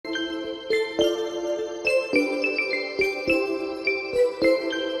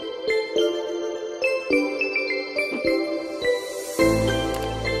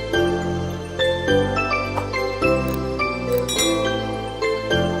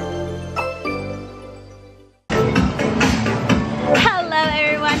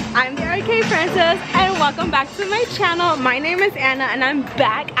back to my channel. My name is Anna and I'm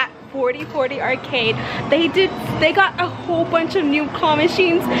back at 4040 Arcade. They got a whole bunch of new claw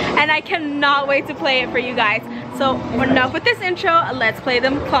machines and I cannot wait to play it for you guys. So enough with this intro, let's play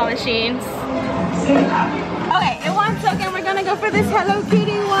them claw machines. Okay, in 1 second we're gonna go for this Hello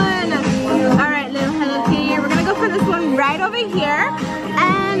Kitty one. Alright, little Hello Kitty, we're gonna go for this one right over here.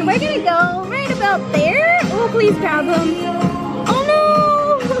 And we're gonna go right about there. Oh, please grab them. Oh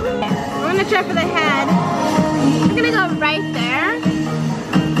no! We're gonna try for the head. We're gonna go right there.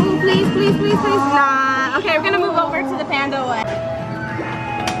 Oh, please, please, please, please. Nah. Okay, we're gonna move over to the panda one.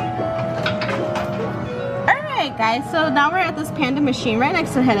 Alright guys, so now we're at this panda machine right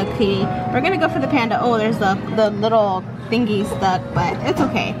next to Hello Kitty. We're gonna go for the panda. Oh, there's the little thingy stuck, but it's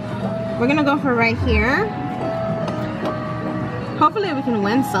okay. We're gonna go for right here. Hopefully we can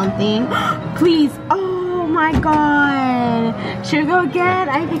win something. Please. Oh my god. Should we go again?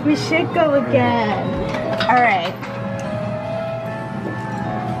 I think we should go again. Alright.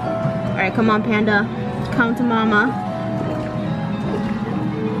 Alright, come on panda. Come to mama.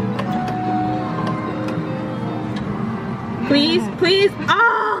 Please, please.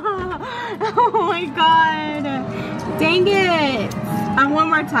 Oh my god. Dang it. One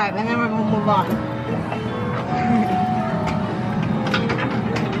more time and then we're gonna move on.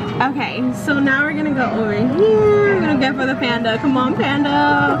 Okay, so now we're gonna go over here. We're gonna go for the panda. Come on,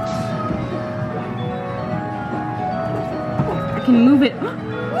 panda. I can move it.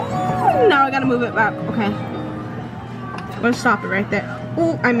 Now I gotta move it back. Okay. Let's stop it right there.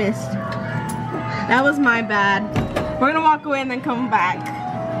 Oh, I missed. That was my bad. We're gonna walk away and then come back.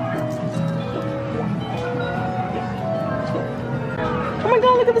 Oh my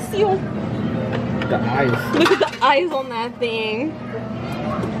god, look at the seal. The eyes. Look at the eyes on that thing.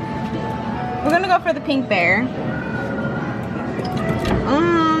 We're gonna go for the pink bear.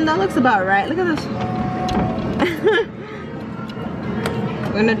 That looks about right. Look at this.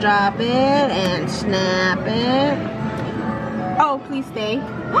 We're gonna drop it and snap it. Oh, please stay.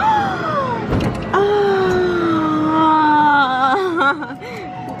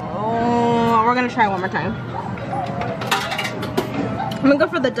 Oh, we're gonna try one more time. I'm gonna go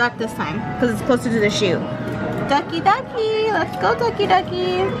for the duck this time because it's closer to the shoe. Ducky, ducky. Let's go, ducky,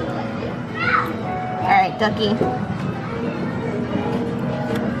 ducky. Alright, ducky.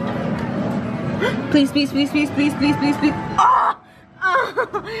 Please, please, please, please, please, please, please, please. Oh!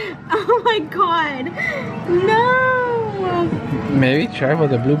 Oh my god. No. Maybe try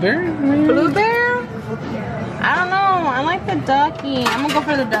with the blue bear? Blue bear? I don't know. I like the ducky. I'm gonna go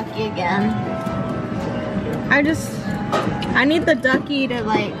for the ducky again. I need the ducky to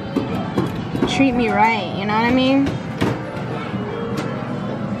like treat me right, you know what I mean?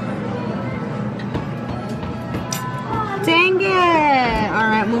 Dang it!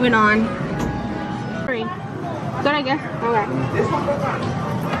 Alright, moving on. Sorry. Good, I guess. Okay.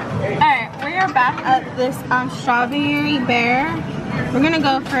 Alright, we are back at this strawberry bear. We're gonna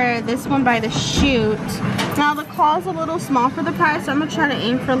go for this one by the chute. Now the claw's a little small for the prize, so I'm gonna try to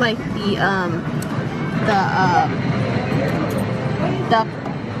aim for like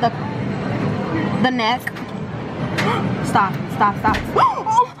the neck. Stop, stop, stop.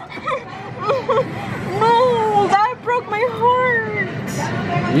 No, that broke my heart.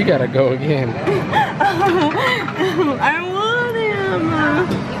 You gotta go again. I want him.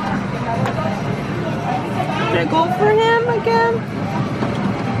 Should I go for him again?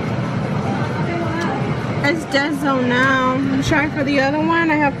 It's dead zone now. I'm trying for the other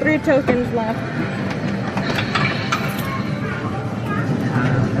one. I have 3 tokens left.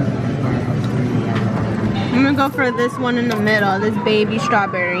 I'm gonna go for this one in the middle, this baby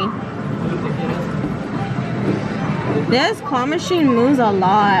strawberry. This claw machine moves a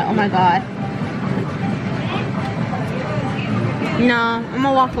lot. Oh my god. No, I'm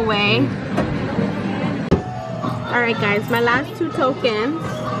gonna walk away. Alright guys, my last 2 tokens.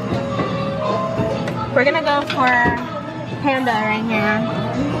 We're gonna go for panda right here.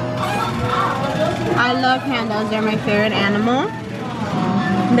 I love pandas. They're my favorite animal.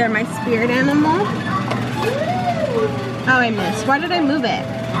 They're my spirit animal. Oh, I missed. Why did I move it?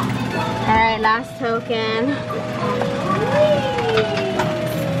 Alright, last token.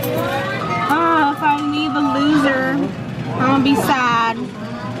 Oh, if I leave a loser, I'm gonna be sad.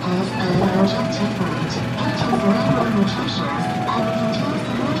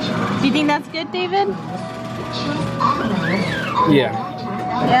 Do you think that's good, David? Yeah.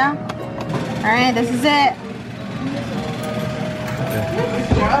 Yeah? Alright, this is it.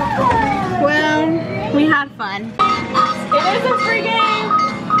 Well, we had fun. It is a free game!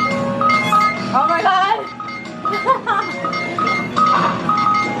 Oh my god!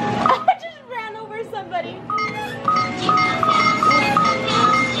 I just ran over somebody.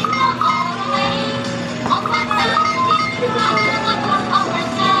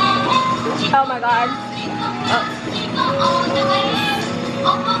 Oh my god.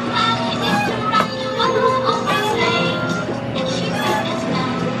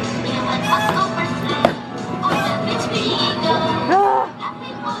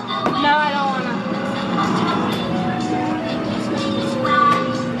 No, I don't wanna.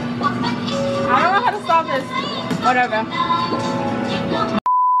 I don't know how to stop this. Whatever.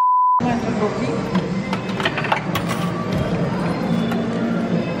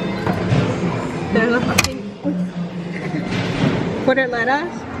 There's a fucking would it let us?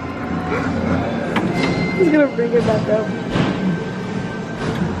 He's gonna bring it back up.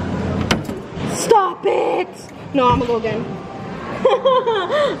 Stop it! No, I'm gonna go again.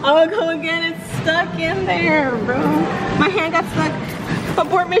 I'm gonna go again. It's stuck in there, bro. My hand got stuck.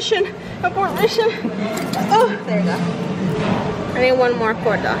 Abort mission. Abort mission. Oh, there we go. I need one more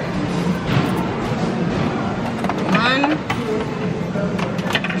cord though. 1,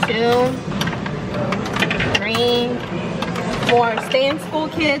 2, 3, 4. Stay in school,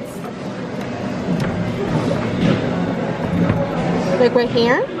 kids. Like right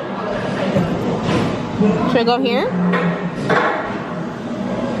here. Should I go here?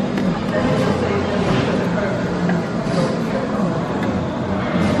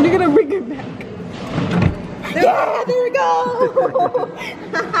 You're gonna bring it back. Yeah, there we go.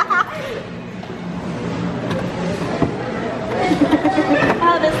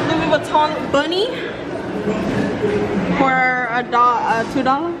 Oh, this Louis Vuitton bunny for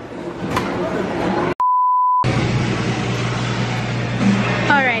 $2.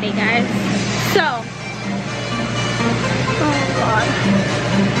 Alrighty, guys. So, oh god.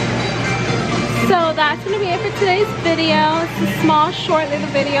 So that's gonna be it for today's video. It's a small, short little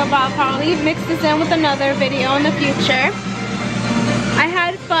video, but I'll probably mix this in with another video in the future. I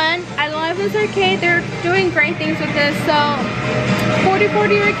had fun. I love this arcade. They're doing great things with this. So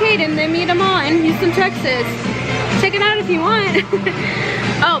 4040 Arcade in the Meet 'em All in Houston, Texas. Check it out if you want.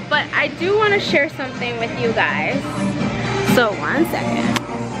 Oh, but I do want to share something with you guys. So 1 second.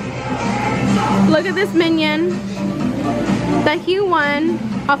 Look at this minion that he won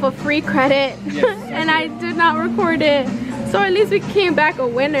off of free credit. Yes. And I did not record it. So at least we came back a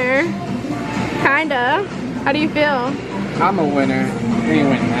winner. Kinda. How do you feel? I'm a winner.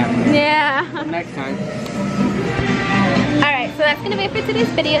 Anyway, yeah. Next time. Alright, so that's gonna be it for today's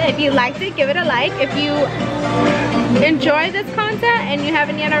video. If you liked it, give it a like. If you enjoy this content and you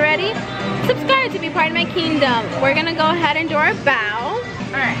haven't yet already, subscribe to be part of my kingdom. We're gonna go ahead and do our bow.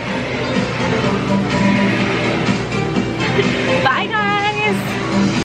 Alright.